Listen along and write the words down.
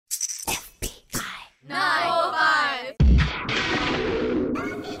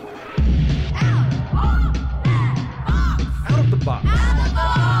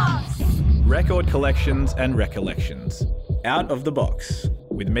record collections and recollections. Out of the Box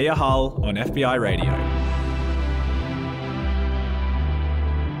with Mia Hull on FBI Radio.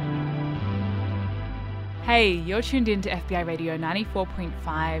 Hey, you're tuned in to FBI Radio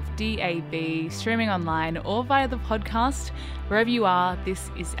 94.5 DAB, streaming online or via the podcast. Wherever you are,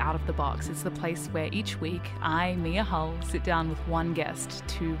 this is Out of the Box. It's the place where each week I, Mia Hull, sit down with one guest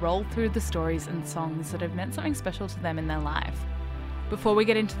to roll through the stories and songs that have meant something special to them in their life. Before we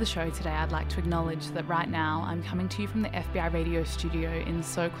get into the show today, I'd like to acknowledge that right now I'm coming to you from the FBI Radio studio in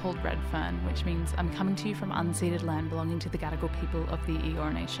so-called Redfern, which means I'm coming to you from unceded land belonging to the Gadigal people of the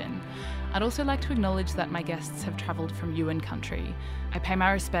Eora Nation. I'd also like to acknowledge that my guests have travelled from Yuin country. I pay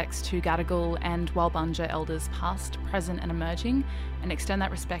my respects to Gadigal and Walbunja elders past, present and emerging, and extend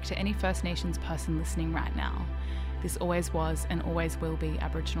that respect to any First Nations person listening right now. This always was and always will be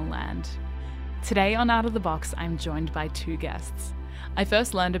Aboriginal land. Today on Out of the Box, I'm joined by two guests. I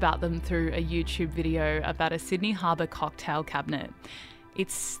first learned about them through a YouTube video about a Sydney Harbour cocktail cabinet.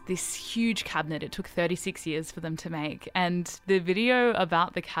 It's this huge cabinet. It took 36 years for them to make, and the video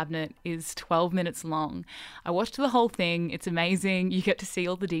about the cabinet is 12 minutes long. I watched the whole thing. It's amazing. You get to see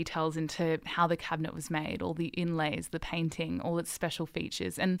all the details into how the cabinet was made, all the inlays, the painting, all its special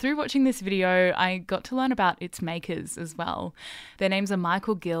features. And through watching this video, I got to learn about its makers as well. Their names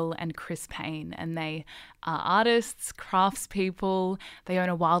are Gill and Payne, and they are artists, craftspeople. They own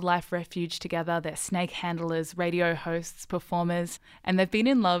a wildlife refuge together. They're snake handlers, radio hosts, performers, and they've been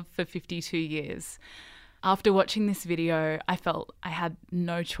in love for 52 years. After watching this video, I felt I had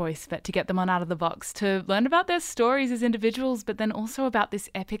no choice but to get them on Out of the Box to learn about their stories as individuals, but then also about this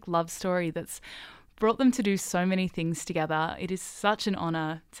epic love story that's brought them to do so many things together. It is such an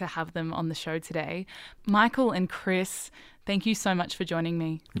honour to have them on the show today. Michael and Chris, thank you so much for joining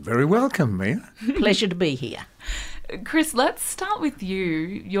me. Very welcome, Mia. Pleasure to be here. Chris, let's start with you.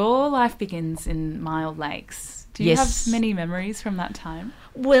 Your life begins in Mile Lakes. Do you Yes. have many memories from that time?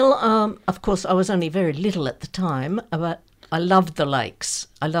 Well, of course, I was only very little at the time, but I loved the lakes.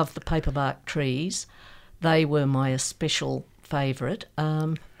 I loved the paperbark trees. They were my especial favourite.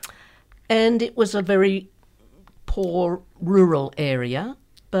 And it was a very poor rural area,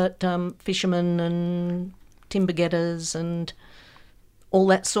 but fishermen and timber getters and all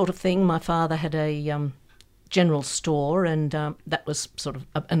that sort of thing. My father had a general store, and that was sort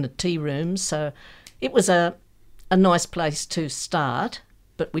of in the tea room, so it was a nice place to start,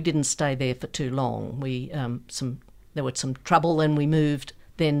 but we didn't stay there for too long. There was some trouble, and we moved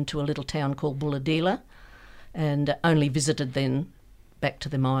then to a little town called Bulladila, and only visited then back to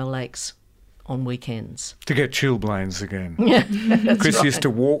the Mile Lakes on weekends. To get chilblains again. Yeah, Chris used to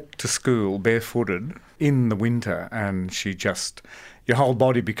walk to school barefooted in the winter, and your whole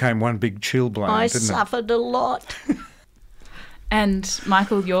body became one big chilblain, I didn't suffered a lot. And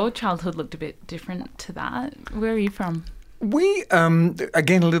Michael, your childhood looked a bit different to that. Where are you from? We,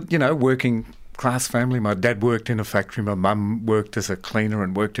 again, a little, working class family. My dad worked in a factory. My mum worked as a cleaner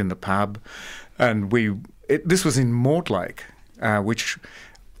and worked in the pub. And this was in Mortlake, which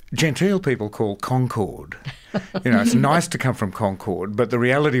genteel people call Concord. It's nice to come from Concord, but the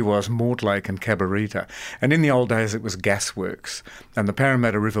reality was Mortlake and Cabarita. And in the old days, it was gasworks. And the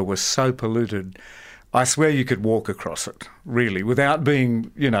Parramatta River was so polluted, I swear you could walk across it, really, without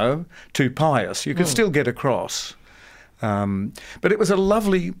being, too pious. You could still get across. But it was a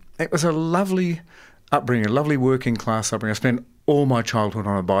lovely upbringing, a lovely working class upbringing. I spent all my childhood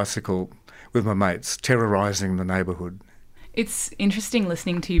on a bicycle with my mates, terrorising the neighbourhood. It's interesting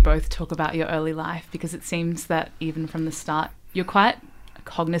listening to you both talk about your early life, because it seems that even from the start, you're quite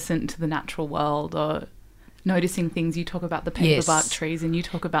cognizant to the natural world or noticing things. You talk about the paperbark trees and you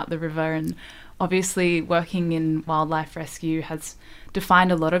talk about the river, and obviously working in wildlife rescue has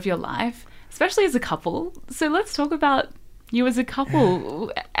defined a lot of your life, especially as a couple. So let's talk about you as a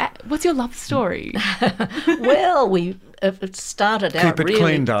couple. What's your love story? Well, it started out Keep it really...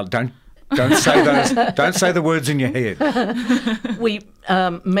 clean, darling. Don't say those. Don't say the words in your head. We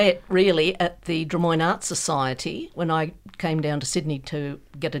met really at the Drummoyne Arts Society when I came down to Sydney to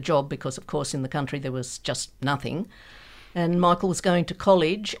get a job, because, of course, in the country there was just nothing. And Michael was going to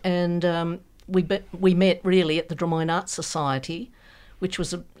college, and we met really at the Drummoyne Arts Society, which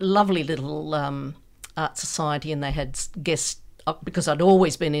was a lovely little art society, and they had guests, because I'd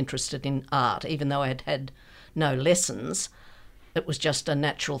always been interested in art, even though I had had no lessons. It was just a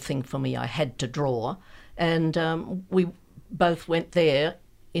natural thing for me. I had to draw. And we both went there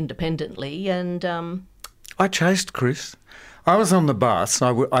independently, and I chased Chris. I was on the bus.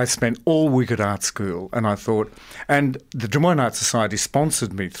 I spent all week at art school, and I thought, and the Drummoyne Art Society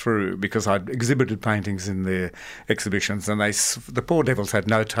sponsored me through because I'd exhibited paintings in their exhibitions, and the poor devils had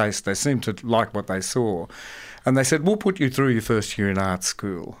no taste. They seemed to like what they saw, and they said, we'll put you through your first year in art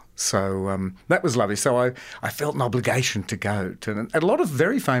school. So that was lovely. So I felt an obligation to go to, and a lot of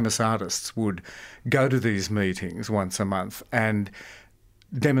very famous artists would go to these meetings once a month and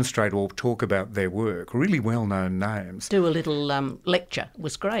demonstrate or talk about their work, really well-known names. Do a little lecture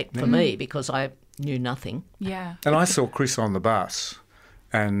was great for me because I knew nothing. Yeah. And I saw Chris on the bus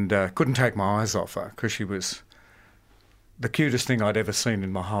and couldn't take my eyes off her because she was the cutest thing I'd ever seen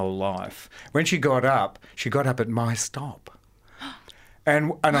in my whole life. When she got up at my stop.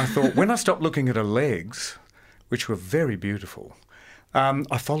 And I thought, when I stopped looking at her legs, which were very beautiful,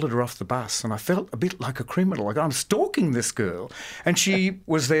 I followed her off the bus and I felt a bit like a criminal, like I'm stalking this girl. And she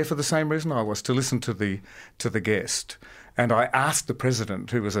was there for the same reason I was, to listen to the guest. And I asked the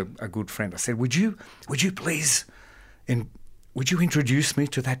president, who was a good friend, I said, would you please, would you introduce me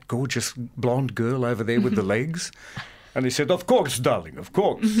to that gorgeous blonde girl over there with the legs? And he said, of course, darling, of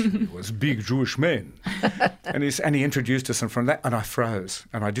course. He was a big Jewish man. And he introduced us, and from that, and I froze.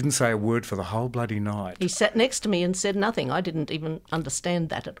 And I didn't say a word for the whole bloody night. He sat next to me and said nothing. I didn't even understand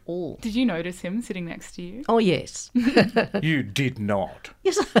that at all. Did you notice him sitting next to you? Oh, yes. You did not.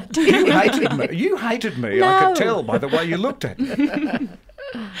 Yes, I did. You hated me. You hated me. No. I could tell by the way you looked at me.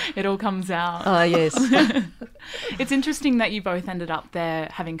 It all comes out. Oh, yes. It's interesting that you both ended up there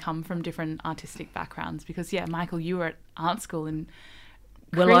having come from different artistic backgrounds because, yeah, Michael, you were at art school and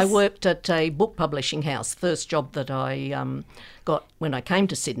Chris... Well, I worked at a book publishing house, first job that I got when I came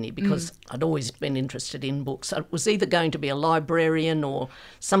to Sydney because I'd always been interested in books. I was either going to be a librarian or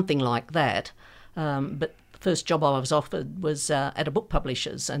something like that, but the first job I was offered was at a book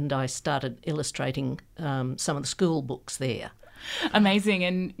publisher's, and I started illustrating some of the school books there. Amazing.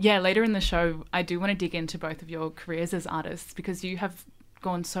 And yeah, later in the show, I do want to dig into both of your careers as artists because you have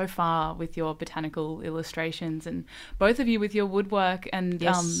gone so far with your botanical illustrations and both of you with your woodwork. And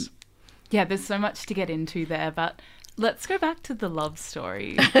yes. Yeah, there's so much to get into there. But let's go back to the love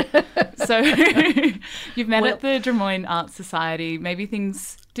story. So you've met at the Drummoyne Art Society. Maybe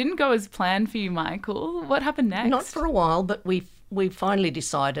things didn't go as planned for you, Michael. What happened next? Not for a while, but we finally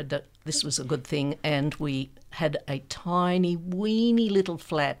decided that this was a good thing, and we had a tiny, weeny little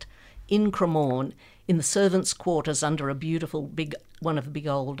flat in Cremorne in the servants' quarters under a beautiful one of the big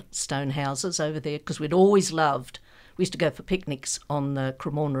old stone houses over there, because we used to go for picnics on the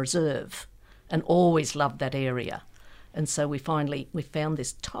Cremorne Reserve and always loved that area. And so we found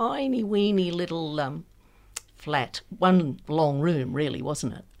this tiny, weeny little flat, one long room really,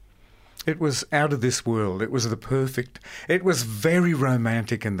 wasn't it? It was out of this world. It was it was very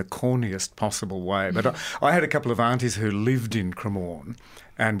romantic in the corniest possible way. But I had a couple of aunties who lived in Cremorne,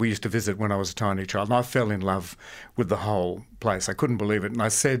 and we used to visit when I was a tiny child, and I fell in love with the whole place. I couldn't believe it. And I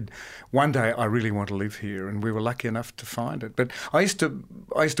said, one day I really want to live here, and we were lucky enough to find it. But I used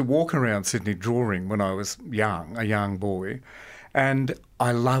to walk around Sydney drawing when I was a young boy, and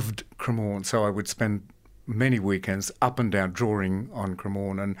I loved Cremorne, so I would spend many weekends up and down drawing on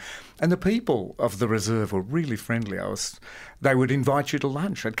Cremorne, and the people of the reserve were really friendly. They would invite you to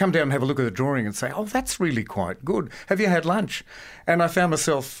lunch. I'd come down and have a look at the drawing and say, oh, that's really quite good. Have you had lunch? And I found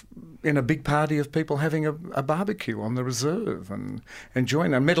myself in a big party of people having a barbecue on the reserve and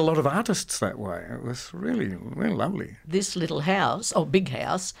enjoying it. I met a lot of artists that way. It was really, really lovely. This little house, big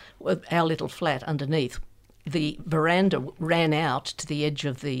house, with our little flat underneath, the veranda ran out to the edge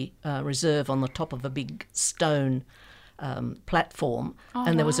of the reserve on the top of a big stone platform,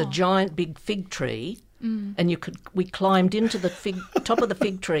 and there was a giant big fig tree, and we climbed into the top of the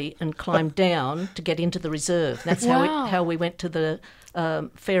fig tree and climbed down to get into the reserve. That's how we went to the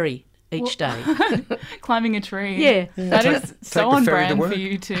ferry each day. Climbing a tree. Yeah. That is so on brand for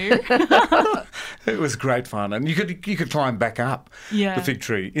you too. It was great fun, and you could climb back up the fig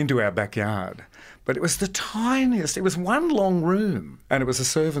tree into our backyard. But it was the tiniest. It was one long room, and it was the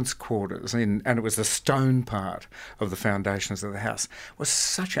servants' quarters, and it was the stone part of the foundations of the house. It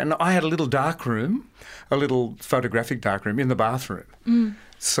was and I had a little dark room, a little photographic dark room in the bathroom.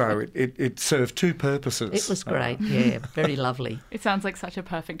 So it served two purposes. It was great, yeah, very lovely. It sounds like such a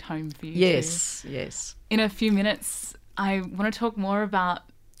perfect home for you. Yes, too. yes. In a few minutes, I want to talk more about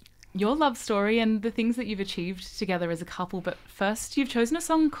your love story and the things that you've achieved together as a couple. But first, you've chosen a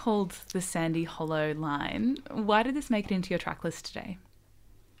song called The Sandy Hollow Line. Why did this make it into your track list today?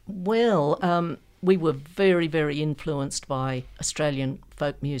 Well, we were very, very influenced by Australian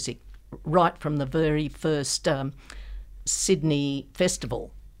folk music right from the very first Sydney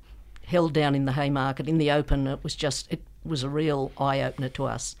festival held down in the Haymarket in the open. It was a real eye-opener to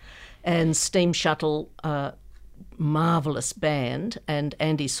us. And Steam Shuttle, marvellous band, and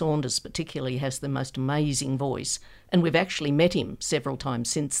Andy Saunders particularly has the most amazing voice. And we've actually met him several times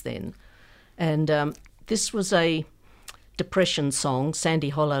since then. And this was a Depression song. Sandy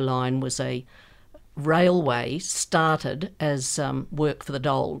Hollow Line was a railway started as work for the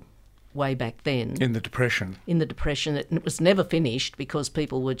dole way back then. In the Depression. It was never finished because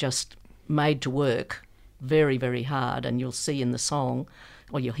people were just made to work very, very hard, and you'll see in the song,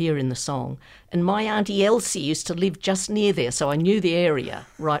 or you'll hear in the song. And my Auntie Elsie used to live just near there, so I knew the area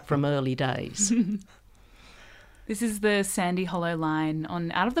right from early days. This is the Sandy Hollow Line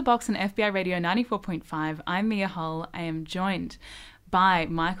on Out of the Box on FBI Radio 94.5. I'm Mia Hull. I am joined by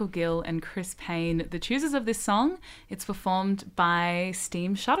Michael Gill and Chris Payne, the choosers of this song. It's performed by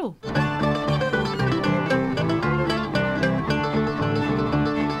Steam Shuttle.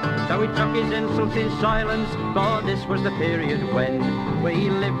 So he took his insults in silence, for this was the period when we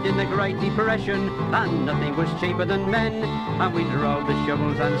lived in the Great Depression, and nothing was cheaper than men. And we drove the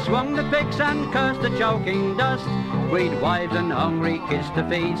shovels and swung the picks and cursed the choking dust. We'd wives and hungry kids to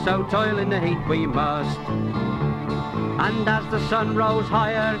feed, so toil in the heat we must. And as the sun rose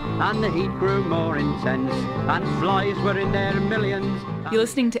higher and the heat grew more intense, and flies were in their millions. You're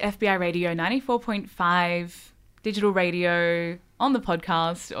listening to FBI Radio 94.5, digital radio, on the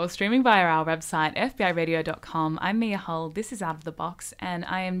podcast, or streaming via our website, fbiradio.com. I'm Mia Hull. This is Out of the Box, and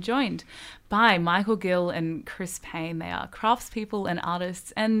I am joined by Michael Gill and Chris Payne. They are craftspeople and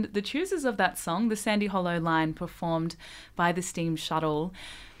artists, and the choosers of that song, the Sandy Hollow Line, performed by the Steam Shuttle.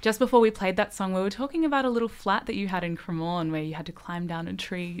 Just before we played that song, we were talking about a little flat that you had in Cremorne where you had to climb down a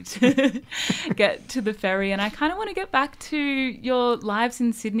tree to get to the ferry. And I kind of want to get back to your lives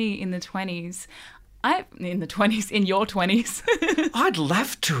in Sydney in the 20s. In your 20s. I'd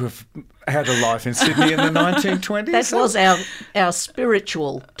love to have had a life in Sydney in the 1920s. That was our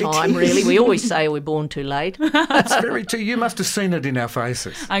spiritual time, really. We always say we're born too late. That's very true. You must have seen it in our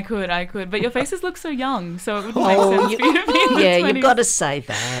faces. I could. But your faces look so young, so it wouldn't make sense for you to be in the 20s. You've got to say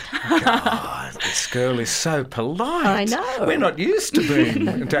that. God, this girl is so polite. I know. We're not used to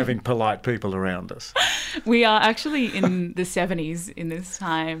having polite people around us. We are actually in the 70s in this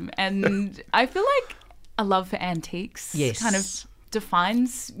time, and I feel like a love for antiques kind of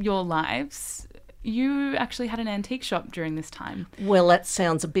defines your lives. You actually had an antique shop during this time. Well, that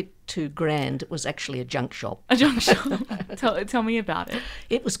sounds a bit too grand. It was actually a junk shop. A junk shop. Tell me about it.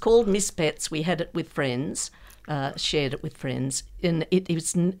 It was called Miss Pets. We had it with friends, shared it with friends. And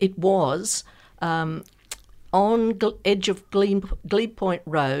it was on edge of Glebe Point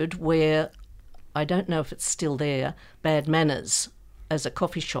Road, where, I don't know if it's still there, Bad Manners as a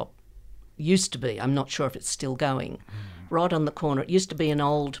coffee shop used to be. I'm not sure if it's still going. Right on the corner. It used to be an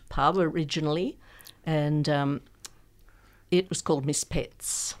old pub originally, and it was called Miss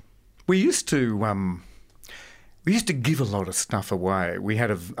Pets. We used to give a lot of stuff away. We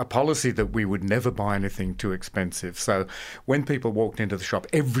had a policy that we would never buy anything too expensive. So when people walked into the shop,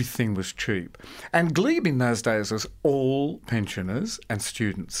 everything was cheap. And Glebe in those days was all pensioners and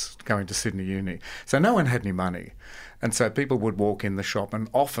students going to Sydney Uni. So no one had any money. And so people would walk in the shop, and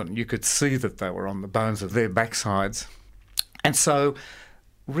often you could see that they were on the bones of their backsides. And so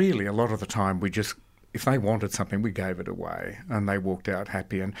really a lot of the time we just, if they wanted something, we gave it away, and they walked out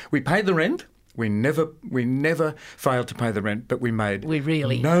happy. And we paid the rent. We never failed to pay the rent, but we made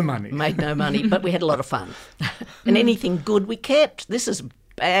no money. Made no money, but we had a lot of fun. And anything good we kept. This is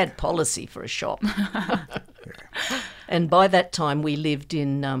bad policy for a shop. And by that time we lived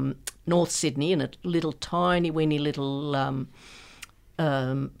in North Sydney in a little tiny, weeny little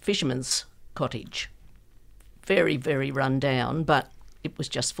fisherman's cottage. Very, very run down, but it was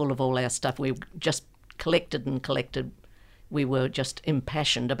just full of all our stuff. We just collected and collected. We were just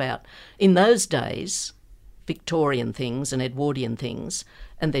impassioned about, in those days, Victorian things and Edwardian things,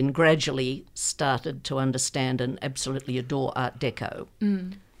 and then gradually started to understand and absolutely adore Art Deco.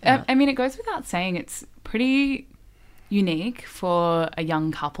 I mean, it goes without saying it's pretty unique for a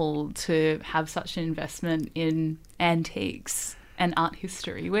young couple to have such an investment in antiques and art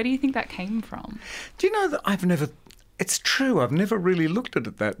history. Where do you think that came from? Do you know that it's true, I've never really looked at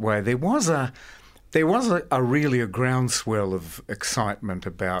it that way. There was a really groundswell of excitement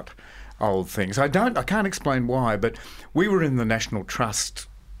about old things. I can't explain why, but we were in the National Trust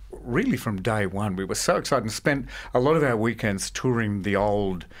really from day one. We were so excited and spent a lot of our weekends touring the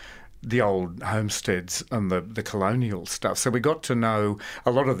old the old homesteads and the colonial stuff. So we got to know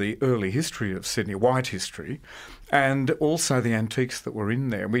a lot of the early history of Sydney, white history, and also the antiques that were in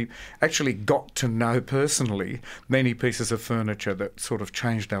there. We actually got to know personally many pieces of furniture that sort of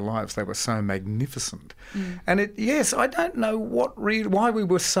changed our lives. They were so magnificent. And I don't know why we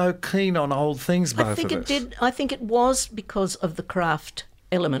were so keen on old things, both of us. I think it was because of the craft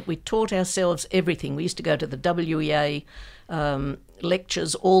element. We taught ourselves everything. We used to go to the WEA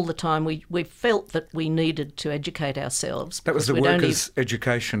lectures all the time. We felt that we needed to educate ourselves. That was the Workers'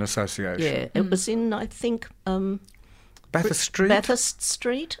 Education Association. Yeah, it was in, I think... Bathurst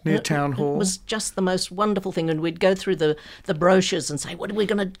Street? Near Town Hall. It was just the most wonderful thing. And we'd go through the brochures and say, what are we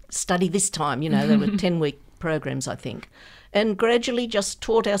going to study this time? You know, there were 10-week programs, I think. And gradually just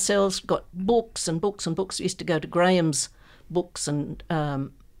taught ourselves, got books and books and books. We used to go to Graham's books and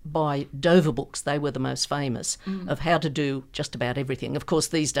buy Dover books. They were the most famous of how to do just about everything. Of course,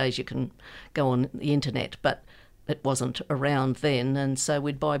 these days you can go on the internet, but it wasn't around then. And so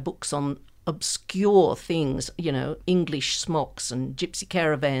we'd buy books on obscure things, you know, English smocks and gypsy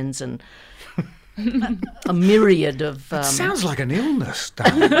caravans and a myriad of... It sounds like an illness,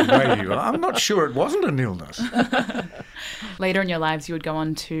 Darling, the way you are. I'm not sure it wasn't an illness. Later in your lives, you would go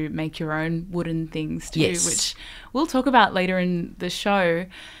on to make your own wooden things too, yes, which we'll talk about later in the show.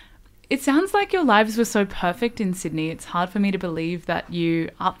 It sounds like your lives were so perfect in Sydney. It's hard for me to believe that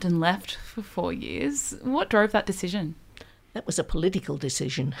you upped and left for 4 years. What drove that decision? That was a political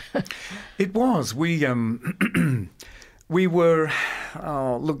decision. It was. We were,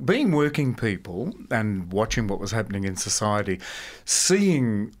 being working people and watching what was happening in society,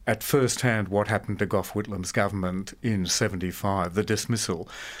 seeing at first hand what happened to Gough Whitlam's government in 1975, the dismissal.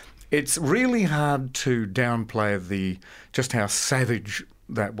 It's really hard to downplay just how savage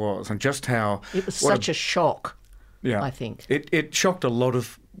that was and just how... It was such a shock, I think. It shocked a lot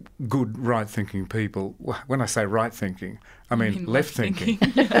of good right-thinking people. When I say right-thinking, I mean left-thinking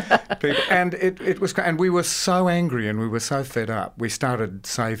people. And it was, and we were so angry and we were so fed up. We started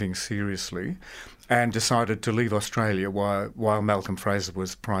saving seriously and decided to leave Australia while Malcolm Fraser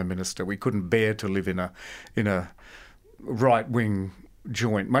was Prime Minister. We couldn't bear to live in a right-wing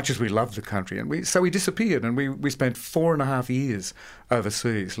joint, much as we loved the country. And so we disappeared, and we spent 4.5 years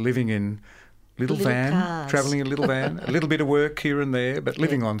overseas, living in little van, cars. travelling in a little van, a little bit of work here and there, but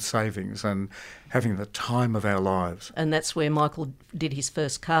living on savings and having the time of our lives. And that's where Michael did his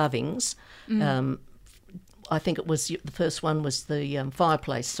first carvings. I think it was the first one was the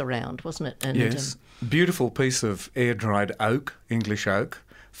fireplace surround, wasn't it? And, yes, beautiful piece of air-dried oak, English oak.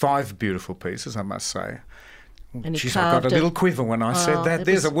 5 beautiful pieces, I must say. And Jeez, I got a little quiver when I said that.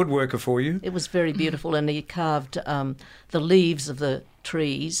 There's a woodworker for you. It was very beautiful, and he carved the leaves of the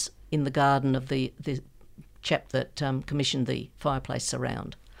trees in the garden of the chap that commissioned the fireplace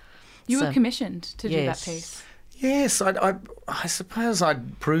surround. You were commissioned to do that piece. Yes, I suppose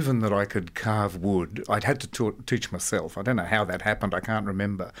I'd proven that I could carve wood. I'd had to teach myself. I don't know how that happened. I can't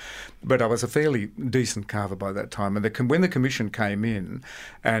remember. But I was a fairly decent carver by that time. And when the commission came in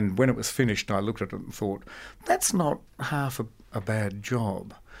and when it was finished, I looked at it and thought, that's not half a bad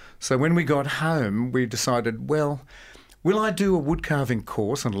job. So when we got home, we decided, well, will I do a wood carving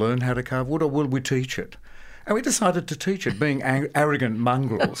course and learn how to carve wood, or will we teach it? And we decided to teach it, being arrogant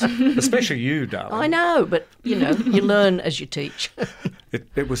mongrels, especially you, darling. I know, but, you learn as you teach.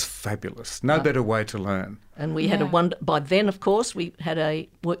 It was fabulous. No better way to learn. And we had by then, of course, we had a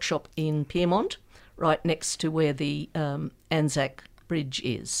workshop in Pyrmont, right next to where the Anzac Bridge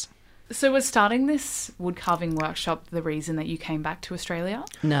is. So was starting this wood carving workshop the reason that you came back to Australia?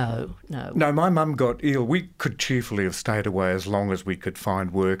 No. No, my mum got ill. We could cheerfully have stayed away as long as we could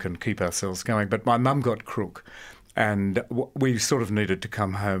find work and keep ourselves going. But my mum got crook, and we sort of needed to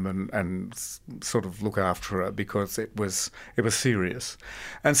come home and sort of look after her because it was serious.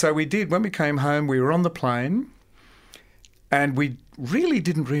 And so we did. When we came home, we were on the plane, and we really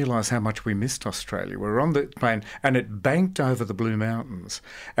didn't realise how much we missed Australia. We were on the plane and it banked over the Blue Mountains.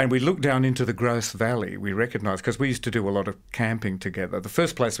 And we looked down into the Grose Valley. We recognised, because we used to do a lot of camping together. The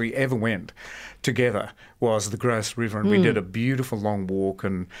first place we ever went together was the Grose River, and we did a beautiful long walk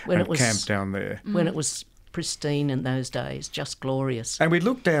and camped down there. When it was pristine in those days, just glorious. And we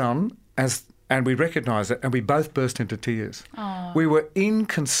looked down and we recognised it, and we both burst into tears. Aww. We were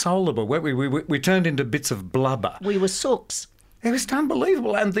inconsolable. We turned into bits of blubber. We were sooks. It was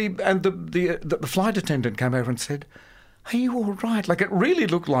unbelievable. And the flight attendant came over and said, "Are you all right?" Like, it really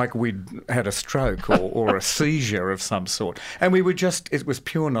looked like we'd had a stroke or a seizure of some sort. And we were it was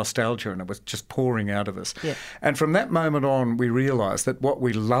pure nostalgia, and it was just pouring out of us. Yeah. And from that moment on, we realised that what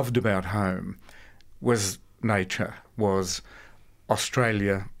we loved about home was nature, was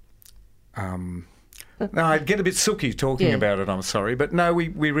Australia, No, I'd get a bit sooky talking Yeah. about it, I'm sorry. But no, we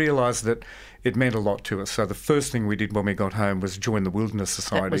realised that it meant a lot to us. So the first thing we did when we got home was join the Wilderness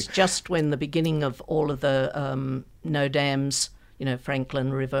Society. That was just when the beginning of all of the no dams,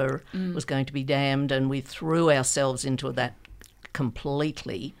 Franklin River was going to be dammed, and we threw ourselves into that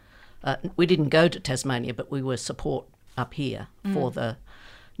completely. We didn't go to Tasmania, but we were support up here for the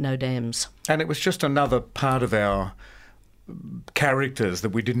no dams. And it was just another part of our characters that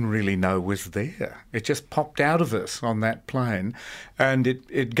we didn't really know was there. It just popped out of us on that plane, and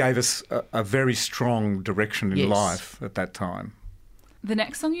it gave us a very strong direction in Yes. life at that time. The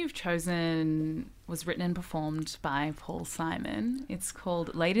next song you've chosen was written and performed by Paul Simon. It's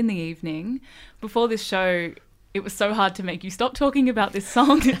called Late in the Evening. Before this show, it was so hard to make you stop talking about this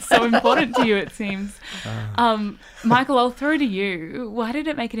song. It's so important to you, it seems. Michael, I'll throw to you. Why did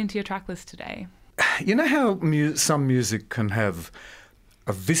it make it into your track list today? You know how some music can have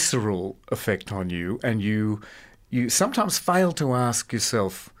a visceral effect on you, and you sometimes fail to ask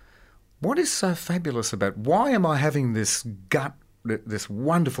yourself, what is so fabulous about, why am I having this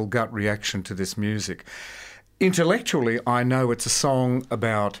wonderful gut reaction to this music? Intellectually, I know it's a song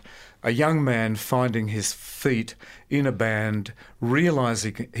about a young man finding his feet in a band,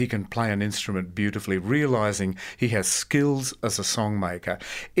 realising he can play an instrument beautifully, realising he has skills as a songmaker.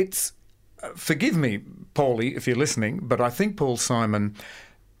 It's forgive me, Paulie, if you're listening, but I think Paul Simon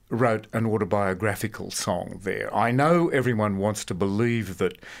wrote an autobiographical song there. I know everyone wants to believe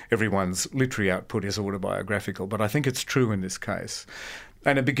that everyone's literary output is autobiographical, but I think it's true in this case.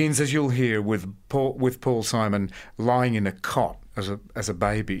 And it begins, as you'll hear, with Paul Simon lying in a cot as a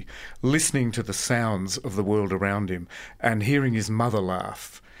baby, listening to the sounds of the world around him and hearing his mother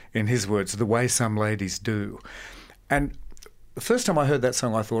laugh, in his words, the way some ladies do. And the first time I heard that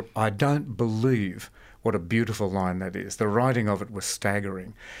song, I thought, I don't believe what a beautiful line that is. The writing of it was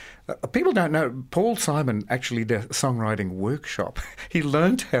staggering. People don't know, Paul Simon actually did a songwriting workshop. He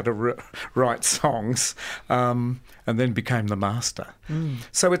learned how to write songs and then became the master.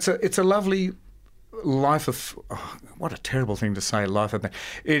 So it's a lovely life of, what a terrible thing to say, life of,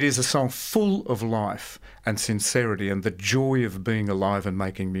 it is a song full of life and sincerity and the joy of being alive and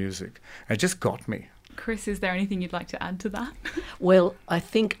making music. It just got me. Chris, is there anything you'd like to add to that? Well, I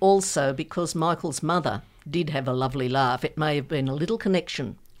think also because Michael's mother did have a lovely laugh, it may have been a little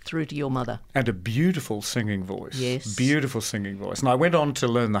connection through to your mother. And a beautiful singing voice. Yes. Beautiful singing voice. And I went on to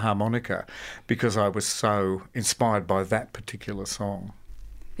learn the harmonica because I was so inspired by that particular song.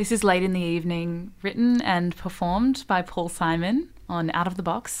 This is Late in the Evening, written and performed by Paul Simon on Out of the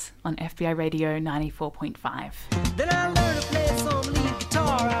Box on FBI Radio 94.5. Then I learned to play some lead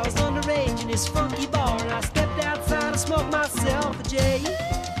guitar. I was underage in this funky bar, and I stepped outside and smoked myself a J.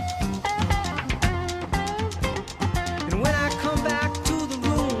 And when I come back to the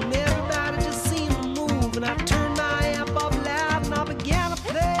room, everybody just seemed to move, and I turned my amp up loud and I began to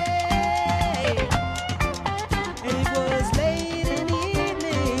play. And it was late in the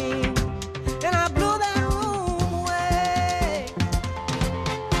evening, and I blew that room away.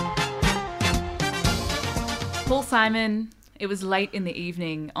 Paul Simon, it was Late in the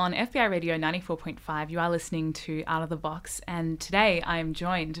Evening on FBI Radio 94.5. You are listening to Out of the Box, and today I am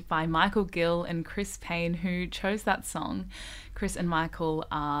joined by Michael Gill and Chris Payne, who chose that song. Chris and Michael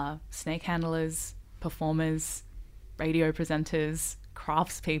are snake handlers, performers, radio presenters,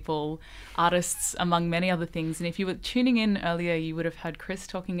 craftspeople, artists, among many other things. And if you were tuning in earlier, you would have heard Chris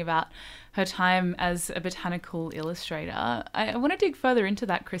talking about her time as a botanical illustrator. I want to dig further into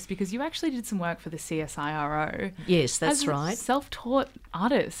that, Chris, because you actually did some work for the CSIRO. Yes, that's as a right. self-taught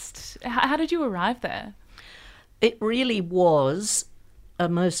artist. How did you arrive there? It really was a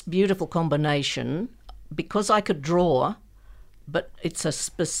most beautiful combination because I could draw, but it's a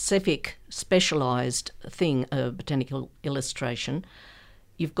specific, specialised thing, botanical illustration.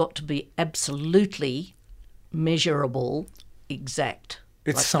 You've got to be absolutely measurable, exact.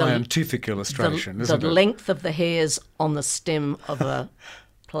 It's Like scientific illustration, isn't the it? length of the hairs on the stem of a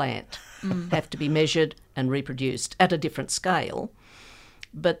plant have to be measured and reproduced at a different scale.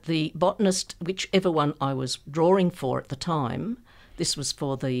 But the botanist, whichever one I was drawing for at the time, this was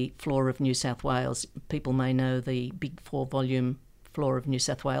for the Flora of New South Wales. People may know the big 4-volume Flora of New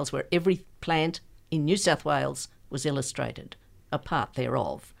South Wales, where every plant in New South Wales was illustrated, a part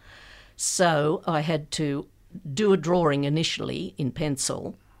thereof. So I had to do a drawing initially in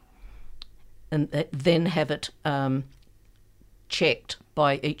pencil and then have it checked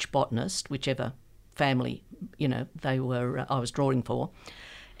by each botanist, whichever family, they were I was drawing for.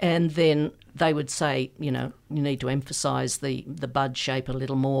 And then they would say, you need to emphasise the bud shape a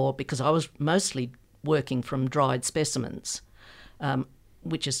little more, because I was mostly working from dried specimens,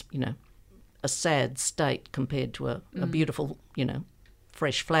 which is, a sad state compared to a beautiful,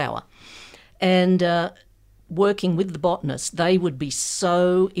 fresh flower. And working with the botanists, they would be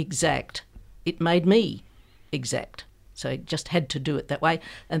so exact. It made me exact. So I just had to do it that way.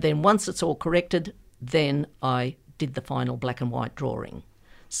 And then once it's all corrected, then I did the final black and white drawing.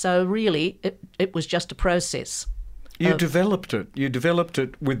 So really, it was just a process. You developed it. You developed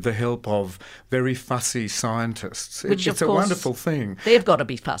it with the help of very fussy scientists. Which, it's of course, a wonderful thing. They've got to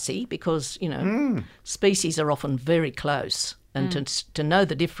be fussy because, species are often very close. And to know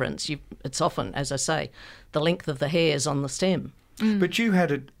the difference, it's often, as I say, the length of the hairs on the stem. But you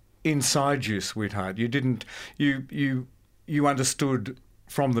had it inside you, sweetheart. You didn't. You understood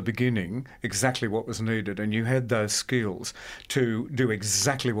from the beginning exactly what was needed, and you had those skills to do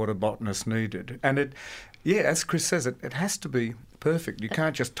exactly what a botanist needed. And as Chris says, it has to be perfect. You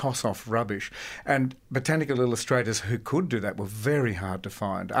can't just toss off rubbish. And botanical illustrators who could do that were very hard to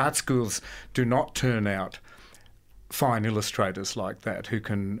find. Art schools do not turn out fine illustrators like that who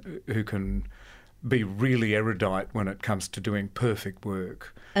can be really erudite when it comes to doing perfect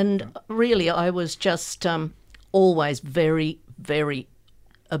work. And really, I was just always very, very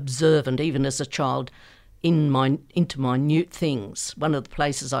observant, even as a child, into minute things. One of the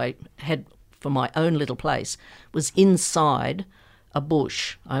places I had for my own little place was inside a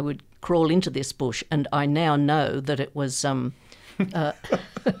bush. I would crawl into this bush, and I now know that it was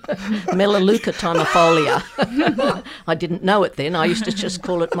Melaleuca timifolia. I didn't know it then. I used to just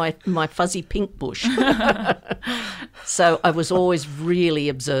call it my fuzzy pink bush. So I was always really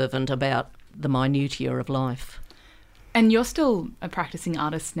observant about the minutiae of life. And you're still a practising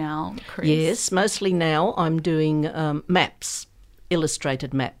artist now, Chris? Yes, mostly now I'm doing maps,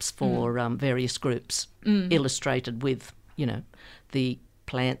 illustrated maps for various groups, illustrated with, the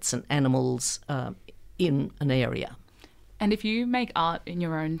plants and animals in an area. And if you make art in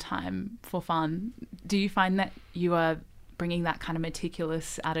your own time for fun, do you find that you are bringing that kind of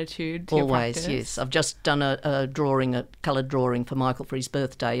meticulous attitude to your practice? Always, yes. I've just done a coloured drawing for Michael for his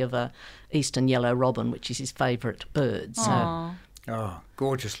birthday of a eastern yellow robin, which is his favourite bird. So. Oh,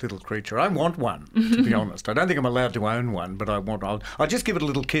 gorgeous little creature. I want one, to be honest. I don't think I'm allowed to own one, but I'll just give it a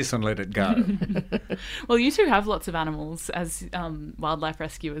little kiss and let it go. Well, you two have lots of animals as wildlife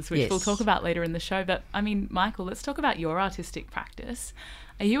rescuers, which we'll talk about later in the show. But, I mean, Michael, let's talk about your artistic practice.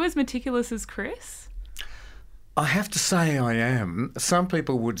 Are you as meticulous as Chris? I have to say I am. Some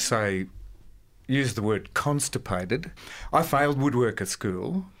people would use the word constipated. I failed woodwork at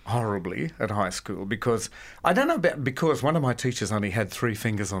school, horribly, at high school, because one of my teachers only had 3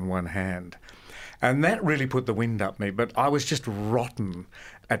 fingers on one hand. And that really put the wind up me, but I was just rotten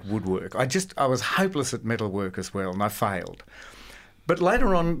at woodwork. I was hopeless at metalwork as well, and I failed. But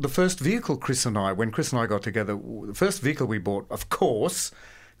later on, the first vehicle when Chris and I got together, the first vehicle we bought, of course,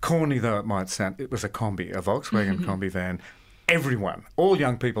 corny though it might sound, it was a combi, a Volkswagen combi van. All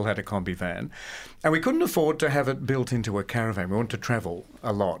young people had a combi van, and we couldn't afford to have it built into a caravan. We wanted to travel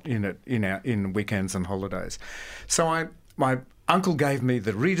a lot in it in weekends and holidays. So my uncle gave me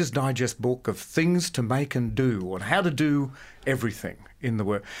the Reader's Digest book of things to make and do, on how to do everything in the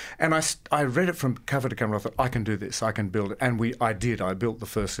work. And I read it from cover to cover. I thought, I can do this, I can build it. And I did. I built the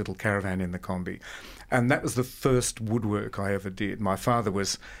first little caravan in the combi. And that was the first woodwork I ever did. My father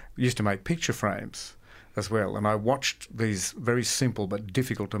used to make picture frames as well, and I watched these very simple but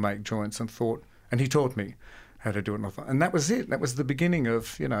difficult to make joints and he taught me how to do it, and that was it. That was the beginning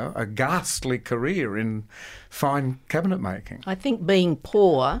of, a ghastly career in fine cabinet making. I think being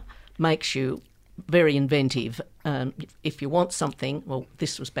poor makes you very inventive. If you want something, well,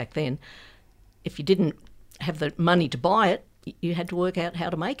 this was back then, if you didn't have the money to buy it, you had to work out how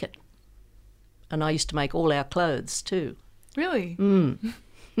to make it. And I used to make all our clothes too. Really?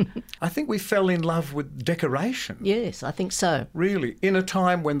 I think we fell in love with decoration. Yes, I think so. Really, in a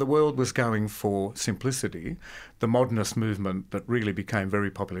time when the world was going for simplicity, the modernist movement that really became very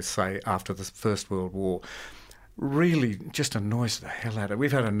popular, say, after the First World War, really just annoys the hell out of it.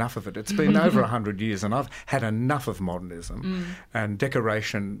 We've had enough of it. It's been over 100 years, and I've had enough of modernism. And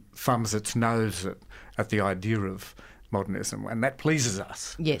decoration thumbs its nose at the idea of modernism, and that pleases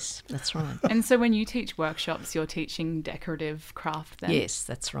us. Yes, that's right. And so when you teach workshops, you're teaching decorative craft then? Yes,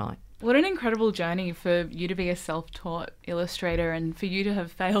 that's right. What an incredible journey for you to be a self-taught illustrator and for you to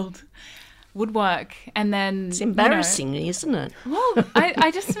have failed woodwork and then... It's embarrassing, isn't it? Well,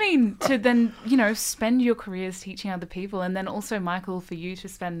 I just mean to then, spend your careers teaching other people, and then also, Michael, for you to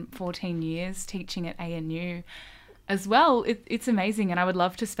spend 14 years teaching at ANU as well. It's amazing, and I would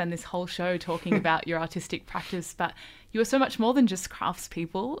love to spend this whole show talking about your artistic practice, but you are so much more than just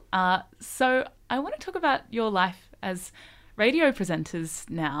craftspeople. So I want to talk about your life as radio presenters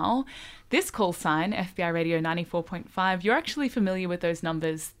now. This call sign, FBI Radio 94.5, you're actually familiar with those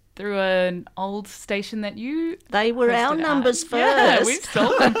numbers through an old station that you They were our hosted numbers at. first. Yeah, we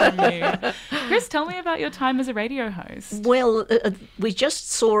stole them from you. Chris, tell me about your time as a radio host. Well, we just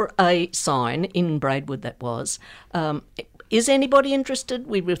saw a sign in Braidwood that was, is anybody interested?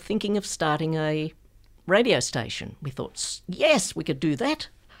 We were thinking of starting a radio station. We thought, yes, we could do that.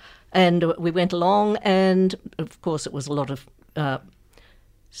 And we went along, and of course it was a lot of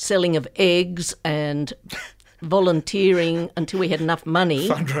selling of eggs and volunteering until we had enough money.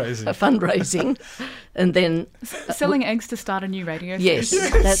 Fundraising. And then... Selling eggs to start a new radio yes, station.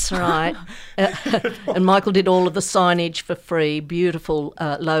 Yes, that's right. And Michael did all of the signage for free, beautiful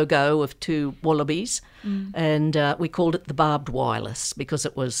logo of 2 wallabies. And we called it the barbed wireless because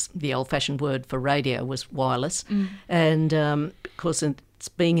it was the old-fashioned word for radio was wireless. And because it's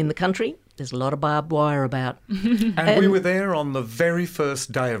being in the country, there's a lot of barbed wire about. And we were there on the very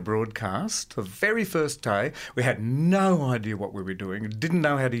first day of broadcast, the very first day. We had no idea what we were doing, didn't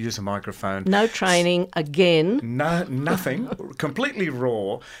know how to use a microphone. No training again. No, nothing, completely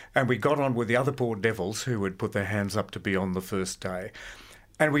raw. And we got on with the other poor devils who would put their hands up to be on the first day.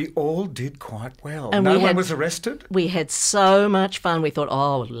 And we all did quite well. And no one was arrested. We had so much fun. We thought,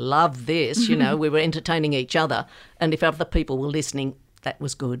 oh, love this. You know, we were entertaining each other. And if other people were listening, that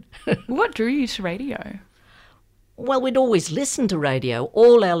was good. What drew you to radio? Well, we'd always listened to radio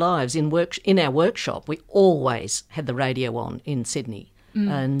all our lives. In our workshop, we always had the radio on in Sydney.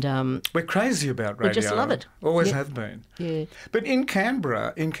 And we're crazy about radio. We just love it. Always have been. Yeah. But in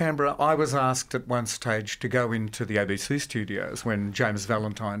Canberra, I was asked at one stage to go into the ABC studios when James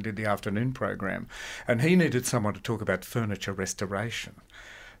Valentine did the afternoon program, and he needed someone to talk about furniture restoration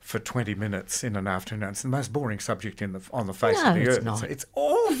for 20 minutes in an afternoon. It's the most boring subject on the face of the earth. Not. It's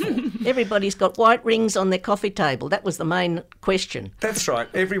awful. Everybody's got white rings on their coffee table. That was the main question. That's right.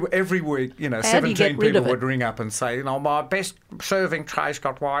 Every week, How do you 17 get rid people of it? would ring up and say, my best serving tray's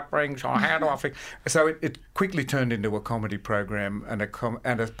got white rings. Or how do I fix? So it quickly turned into a comedy program and a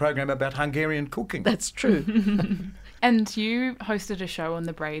program about Hungarian cooking. That's true. And you hosted a show on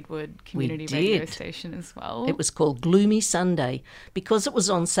the Braidwood community radio did. station as well. It was called Gloomy Sunday because it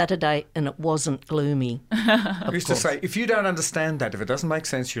was on Saturday and it wasn't gloomy. I used to say, if you don't understand that, if it doesn't make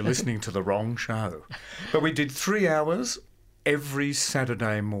sense, you're listening to the wrong show. But we did 3 hours every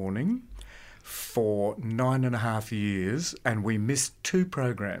Saturday morning for 9.5 years, and we missed 2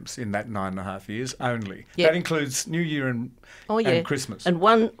 programs in that 9.5 years only. Yep. That includes New Year and Christmas. And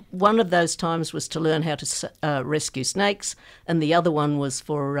one of those times was to learn how to rescue snakes, and the other one was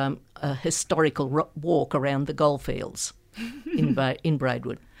for a historical walk around the goldfields in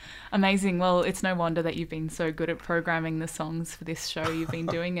Braidwood. Amazing. Well, it's no wonder that you've been so good at programming the songs for this show. You've been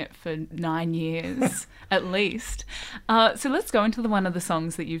doing it for 9 years at least. So let's go into one of the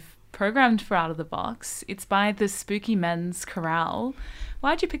songs that you've programmed for Out of the Box. It's by the Spooky Men's Chorale.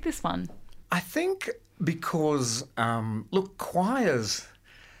 Why'd you pick this one? I think because, choirs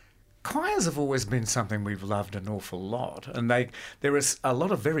have always been something we've loved an awful lot. And there is a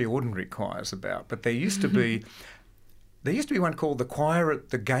lot of very ordinary choirs about, but there used to be... There used to be one called the Choir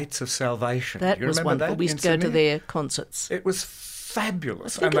at the Gates of Salvation. That you was remember wonderful. that We used in to go to Sydney? their concerts. It was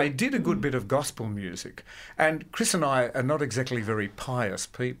fabulous, and they did a good bit of gospel music. And Chris and I are not exactly very pious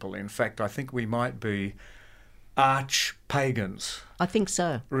people. In fact, I think we might be arch-pagans. I think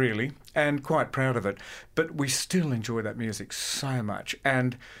so. Really, and quite proud of it. But we still enjoy that music so much.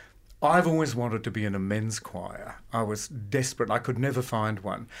 And I've always wanted to be in a men's choir. I was desperate. I could never find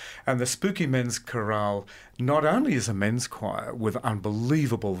one. And the Spooky Men's Chorale not only is a men's choir with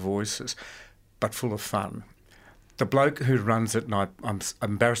unbelievable voices, but full of fun. The bloke who runs it, and I'm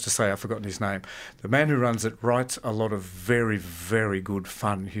embarrassed to say I've forgotten his name, the man who runs it writes a lot of very, very good,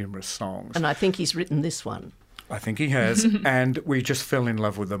 fun, humorous songs. And I think he's written this one. I think he has, and we just fell in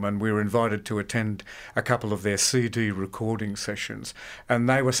love with them, and we were invited to attend a couple of their CD recording sessions, and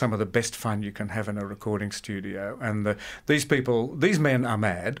they were some of the best fun you can have in a recording studio. And these men are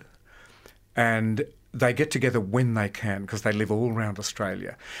mad, and they get together when they can because they live all around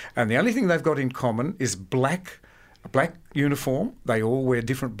Australia, and the only thing they've got in common is a black uniform. They all wear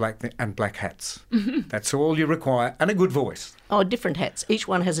different black hats. That's all you require, and a good voice. Oh, different hats. Each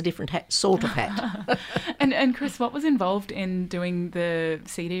one has a different sort of hat. And Chris, what was involved in doing the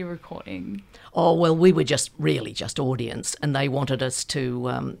CD recording? Oh, well, we were just audience, and they wanted us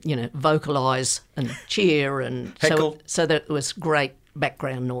to, vocalise and cheer, and Heckle. so that it was great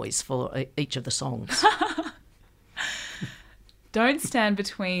background noise for each of the songs. Don't Stand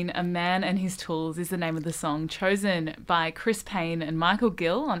Between a Man and His Tools is the name of the song, chosen by Chris Payne and Michael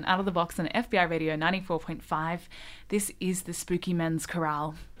Gill on Out of the Box on FBI Radio 94.5. This is the Spooky Men's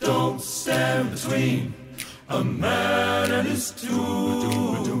Chorale. Don't stand between a man and his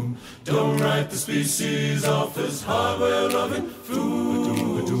tool. Don't write the species off as hardware-loving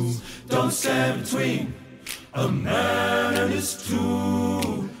fools. Don't stand between a man and his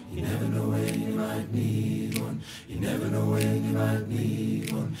tool. You never know when you might need one. You never know when you might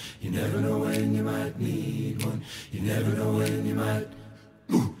need one. You never know when you might need one. You never know when you might.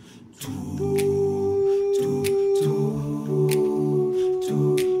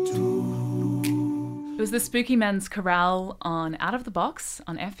 It was the Spooky Men's Chorale on Out of the Box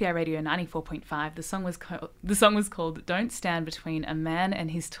on FBI Radio 94.5. The song was called Don't Stand Between a Man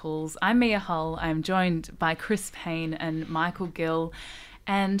and His Tools. I'm Mia Hull. I'm joined by Chris Payne and Michael Gill.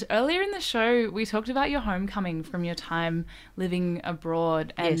 And earlier in the show, we talked about your homecoming from your time living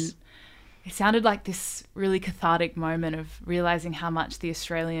abroad. And Yes. It sounded like this really cathartic moment of realising how much the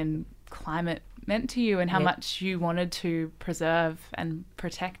Australian climate meant to you and how much you wanted to preserve and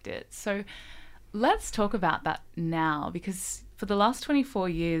protect it. So let's talk about that now, because for the last 24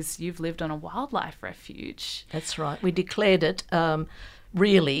 years, you've lived on a wildlife refuge. That's right. We declared it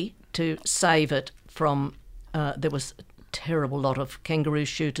really to save it from, there was a terrible lot of kangaroo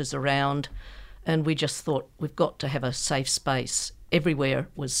shooters around, and we just thought we've got to have a safe space. Everywhere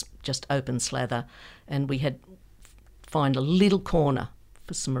was just open slather, and we had find a little corner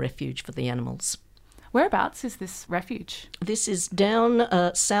for some refuge for the animals. Whereabouts is this refuge? This is down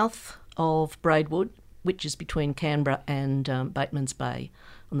south of Braidwood, which is between Canberra and Bateman's Bay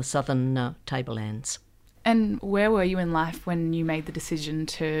on the southern tablelands. And where were you in life when you made the decision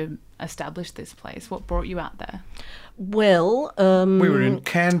to establish this place? What brought you out there? Well, We were in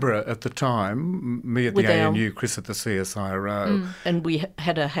Canberra at the time, me at the With our- ANU, Chris at the CSIRO. and we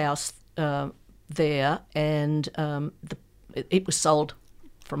had a house there, and it was sold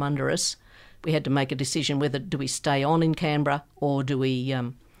from under us. We had to make a decision whether do we stay on in Canberra or do we,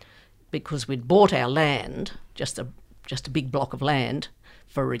 because we'd bought our land, just a big block of land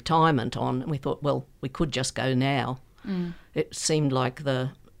for retirement on, and we thought, well, we could just go now. It seemed like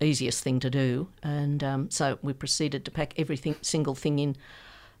the easiest thing to do, and so we proceeded to pack single thing in,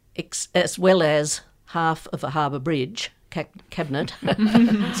 as well as half of a harbour bridge cabinet.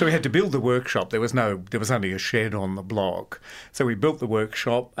 So we had to build the workshop. There was only a shed on the block. So we built the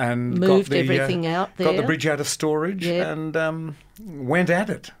workshop and Moved got the, everything out got the there. bridge out of storage and went at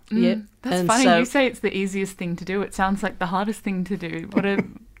it. Yeah, That's and funny. so- You say it's the easiest thing to do. It sounds like the hardest thing to do. What a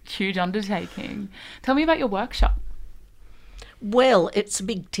huge undertaking. Tell me about your workshop. Well, it's a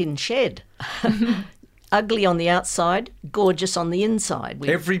big tin shed. Ugly on the outside, gorgeous on the inside.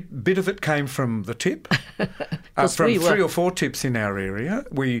 Every bit of it came from the tip. 'Cause From we were- 3 or 4 tips in our area.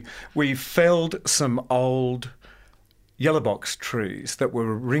 We felled some old yellowbox trees that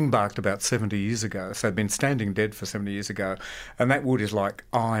were ring-barked about 70 years ago. So they'd been standing dead for 70 years ago. And that wood is like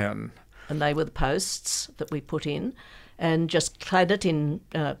iron. And they were the posts that we put in, and just clad it in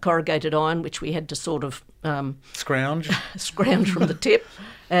corrugated iron, which we had to sort of Scrounge. scrounge from the tip.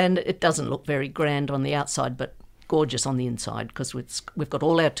 And it doesn't look very grand on the outside, but gorgeous on the inside, because we've got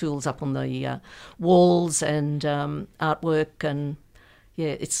all our tools up on the walls and artwork, and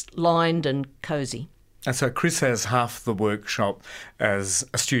yeah, it's lined and cosy. And so Chris has half the workshop as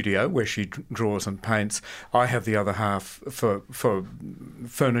a studio where she draws and paints. I have the other half for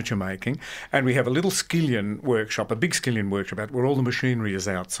furniture making. And we have a little skillion workshop, a big skillion workshop where all the machinery is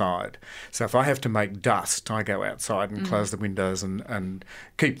outside. So if I have to make dust, I go outside and close the windows and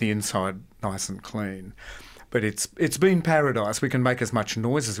keep the inside nice and clean. But it's been paradise. We can make as much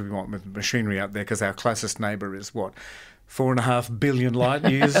noise as we want with the machinery out there because our closest neighbour is, 4.5 billion light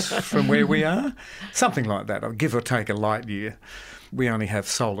years from where we are? Something like that, or give or take a light year. We only have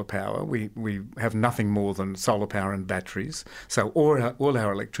solar power. We have nothing more than solar power and batteries. So all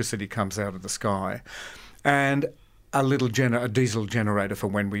our electricity comes out of the sky. And a diesel generator for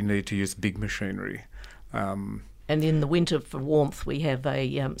when we need to use big machinery. And in the winter, for warmth, we have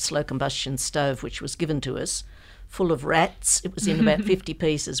a slow combustion stove, which was given to us, full of rats. It was in about 50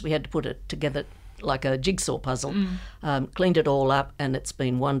 pieces. We had to put it together like a jigsaw puzzle. Cleaned it all up, and it's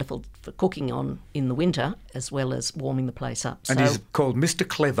been wonderful for cooking on in the winter as well as warming the place up. And he's called Mr.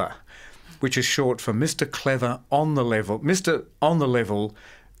 Clever, which is short for Mr. Clever on the level. Mr. on the level,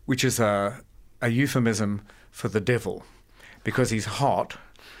 which is a euphemism for the devil, because he's hot.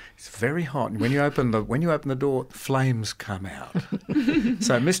 It's very hot, and when you open the door, flames come out.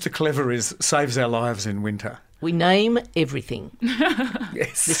 So Mr. Clever saves our lives in winter. We name everything.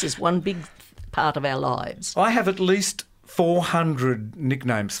 Yes. This is one big part of our lives. I have at least 400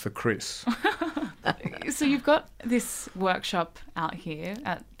 nicknames for Chris. So you've got this workshop out here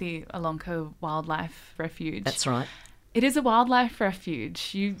at the Alonka Wildlife Refuge. That's right. It is a wildlife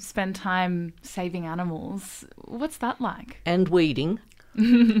refuge. You spend time saving animals. What's that like? And weeding.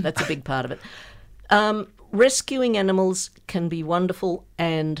 That's a big part of it. Rescuing animals can be wonderful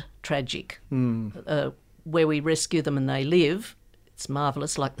and tragic. Where we rescue them and they live, it's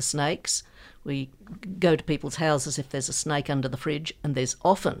marvellous, like the snakes. We go to people's houses if there's a snake under the fridge, and there's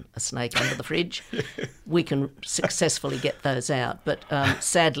often a snake under the fridge. We can successfully get those out. But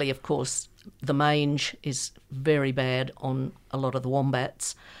sadly, of course, the mange is very bad on a lot of the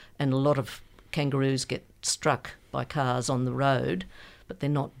wombats, and a lot of kangaroos get struck by cars on the road, but they're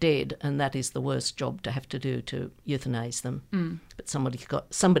not dead, and that is the worst job to have to do, to euthanise them. But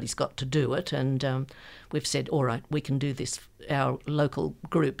somebody's got to do it, and we've said, all right, we can do this. Our local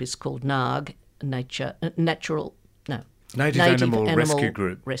group is called NARG, Native Animal Rescue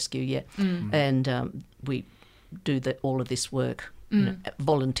Group. Rescue, yeah. And we do all of this work,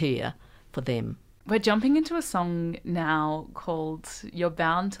 volunteer for them. We're jumping into a song now called You're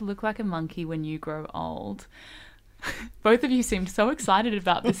Bound to Look Like a Monkey When You Grow Old. Both of you seemed so excited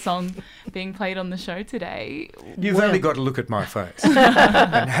about this song being played on the show today. You've only got to look at my face and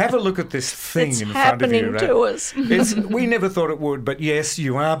have a look at this thing It's in front of you. happening to us. We never thought it would, but yes,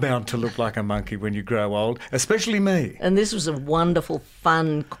 you are bound to look like a monkey when you grow old, especially me. And this was a wonderful,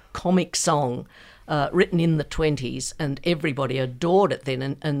 fun, comic song written in the 20s, and everybody adored it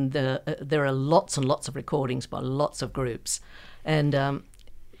then. And there are lots and lots of recordings by lots of groups, and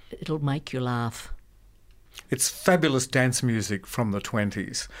it'll make you laugh. It's fabulous dance music from the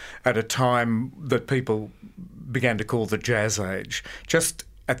 20s at a time that people began to call the Jazz Age, just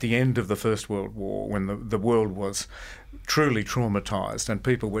at the end of the First World War, when the world was truly traumatised and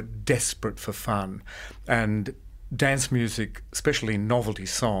people were desperate for fun. And dance music, especially novelty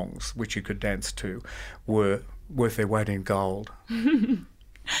songs, which you could dance to, were worth their weight in gold.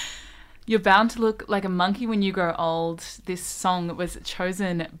 You're Bound to Look Like a Monkey When You Grow Old. This song was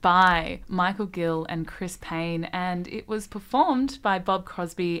chosen by Michael Gill and Chris Payne, and it was performed by Bob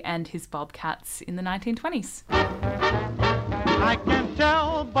Crosby and his Bobcats in the 1920s. I can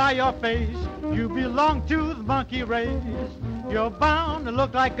tell by your face you belong to the monkey race. You're bound to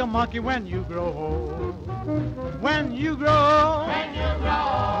look like a monkey when you grow old. When you grow, when you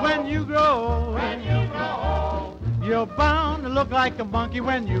grow, when you grow, when you grow old. You're bound to look like a monkey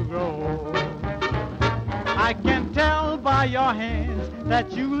when you grow old. I can tell by your hands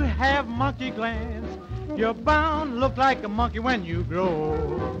that you have monkey glands. You're bound to look like a monkey when you grow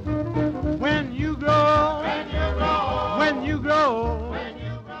old. When you grow, when you grow, when you grow, when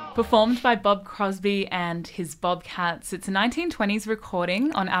you grow. Performed by Bob Crosby and his Bobcats. It's a 1920s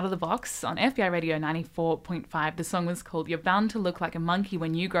recording on Out of the Box on FBI Radio 94.5. The song was called You're Bound to Look Like a Monkey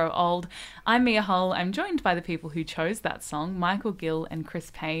When You Grow Old. I'm Mia Hull. I'm joined by the people who chose that song, Michael Gill and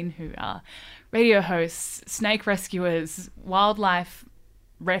Chris Payne, who are radio hosts, snake rescuers, wildlife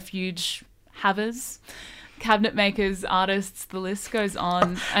refuge havers, cabinet makers, artists, the list goes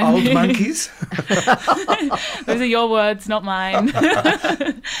on. Old monkeys? Those are your words, not mine.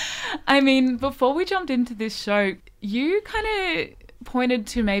 I mean, before we jumped into this show, you kind of pointed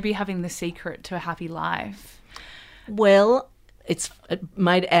to maybe having the secret to a happy life. Well, it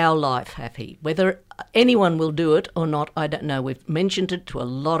made our life happy. Whether anyone will do it or not, I don't know. We've mentioned it to a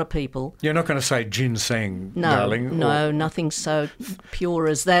lot of people. You're not going to say ginseng, No, darling? no, nothing so pure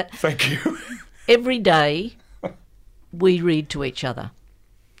as that. Thank you. Every day we read to each other.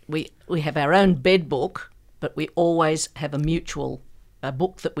 We have our own bed book, but we always have a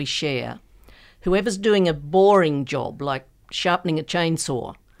book that we share. Whoever's doing a boring job, like sharpening a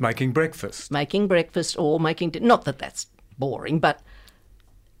chainsaw, Making breakfast. or not that that's boring, but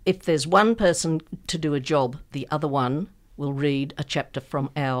if there's one person to do a job, the other one will read a chapter from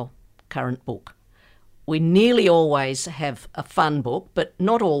our current book. We nearly always have a fun book, but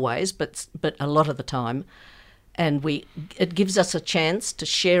not always, but a lot of the time. And it gives us a chance to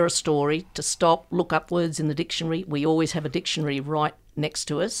share a story, to stop, look up words in the dictionary. We always have a dictionary right next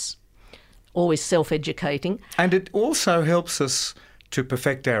to us, always self-educating. And it also helps us to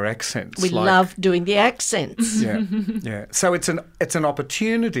perfect our accents. We love doing the accents. Yeah. So it's an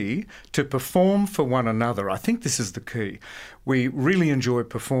opportunity to perform for one another. I think this is the key. We really enjoy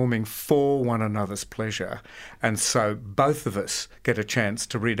performing for one another's pleasure, and so both of us get a chance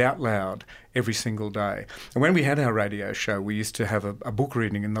to read out loud every single day. And when we had our radio show, we used to have a book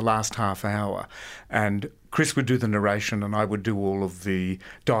reading in the last half hour, and Chris would do the narration and I would do all of the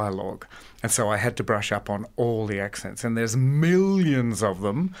dialogue. And so I had to brush up on all the accents, and there's millions of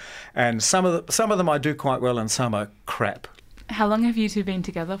them, and some of them I do quite well and some are crap. How long have you two been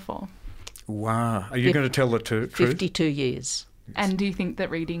together for? Wow. Are you going to tell the truth? 52 years. And do you think that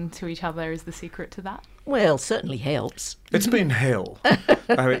reading to each other is the secret to that? Well, certainly helps. It's been hell.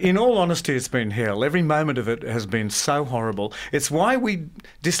 In all honesty, it's been hell. Every moment of it has been so horrible. It's why we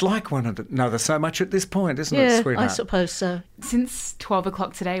dislike one another so much at this point, isn't it, sweetheart? I suppose so. Since 12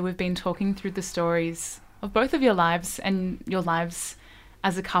 o'clock today, we've been talking through the stories of both of your lives and your lives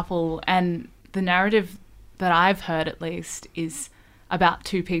as a couple. And the narrative that I've heard, at least, is about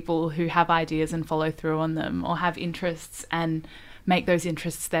two people who have ideas and follow through on them, or have interests and make those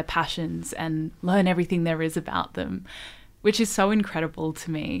interests their passions and learn everything there is about them, which is so incredible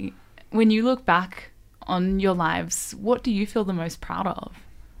to me. When you look back on your lives, what do you feel the most proud of?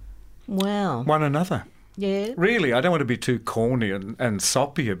 Wow. One another. Yeah. Really, I don't want to be too corny and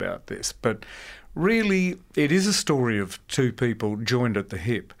soppy about this, but really it is a story of two people joined at the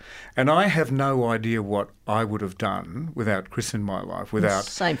hip. And I have no idea what I would have done without Chris in my life, without...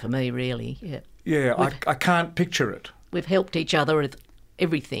 Same for me, really, yeah. Yeah, I can't picture it. We've helped each other with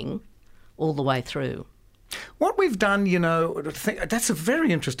everything all the way through. What we've done, that's a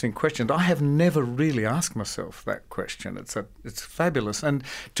very interesting question. I have never really asked myself that question. It's fabulous. And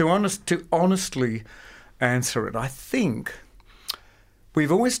to honestly answer it, I think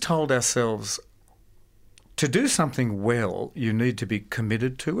we've always told ourselves to do something well, you need to be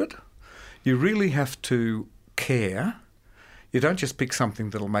committed to it. You really have to care. You don't just pick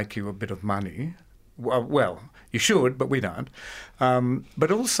something that'll make you a bit of money. Well, you should, but we don't.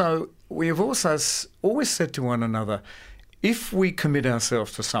 But also, we have also always said to one another, if we commit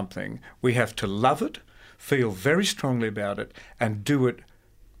ourselves to something, we have to love it, feel very strongly about it, and do it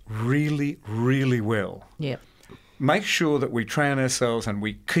really, really well. Yeah. Make sure that we train ourselves and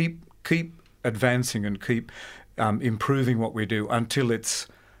we keep advancing and keep improving what we do until it's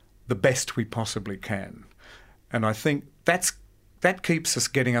the best we possibly can. And I think that keeps us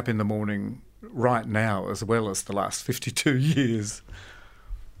getting up in the morning right now, as well as the last 52 years.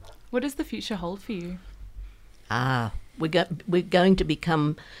 What does the future hold for you? We're going to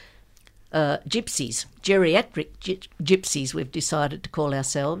become gypsies, geriatric gypsies, we've decided to call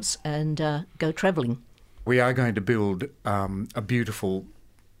ourselves, and go travelling. We are going to build a beautiful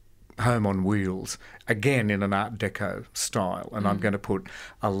home on wheels, again in an Art Deco style, and I'm going to put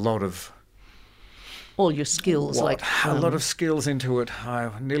a lot of... All your skills, a lot of skills into it. I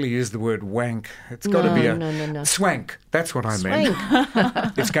nearly used the word wank. It's got to be a swank. That's what I meant.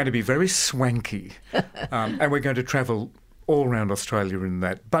 It's going to be very swanky, and we're going to travel all around Australia in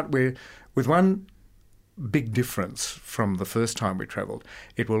that. But we're with one big difference from the first time we travelled.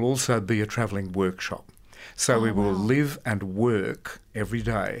 It will also be a travelling workshop. So we will live and work every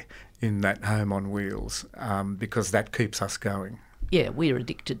day in that home on wheels, because that keeps us going. Yeah, we're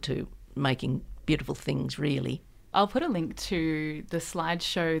addicted to making beautiful things, really. I'll put a link to the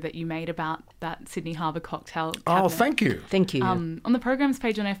slideshow that you made about that Sydney Harbour cocktail cabinet. Oh, thank you. Thank you. On the programs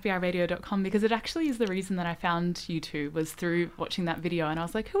page on fbiradio.com, because it actually is the reason that I found you two, was through watching that video, and I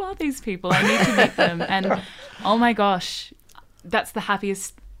was like, who are these people? I need to meet them. And oh my gosh, that's the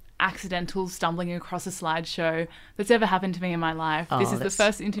happiest accidental stumbling across a slideshow that's ever happened to me in my life. This is the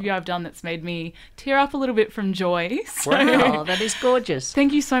first interview I've done that's made me tear up a little bit from joy. So, wow, that is gorgeous.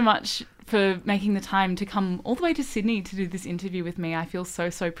 Thank you so much for making the time to come all the way to Sydney to do this interview with me. I feel so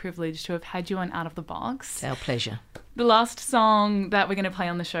privileged to have had you on Out of the Box. It's our pleasure. The last song that we're going to play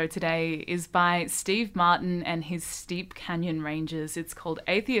on the show today is by Steve Martin and his Steep Canyon Rangers. It's called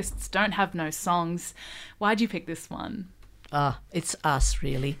Atheists Don't Have No Songs. Why'd you pick this one? It's us,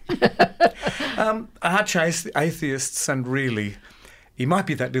 really. Arch atheists, and really, he might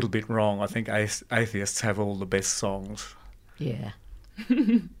be that little bit wrong. I think atheists have all the best songs. Yeah.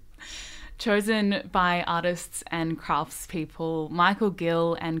 Chosen by artists and craftspeople Michael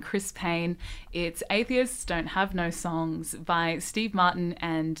Gill and Chris Payne, it's Atheists Don't Have No Songs by Steve Martin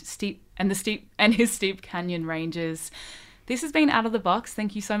and his Steep Canyon Rangers. This has been Out of the Box.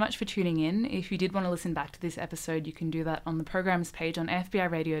 Thank you so much for tuning in. If you did want to listen back to this episode, you can do that on the programs page on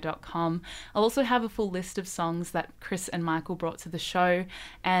fbiradio.com. I'll also have a full list of songs that Chris and Michael brought to the show,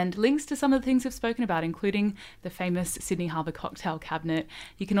 and links to some of the things we've spoken about, including the famous Sydney Harbour cocktail cabinet.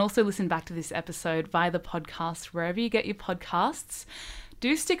 You can also listen back to this episode via the podcast, wherever you get your podcasts.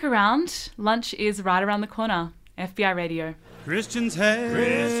 Do stick around. Lunch is right around the corner. FBI Radio. Christians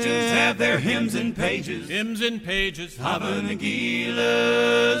have their hymns and pages. Hymns and pages.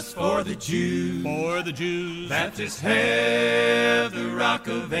 Habanagilahs for the Jews. For the Jews. Baptists have the Rock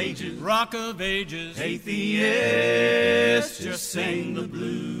of Ages. Rock of Ages. Atheists just sing the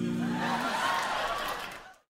blues.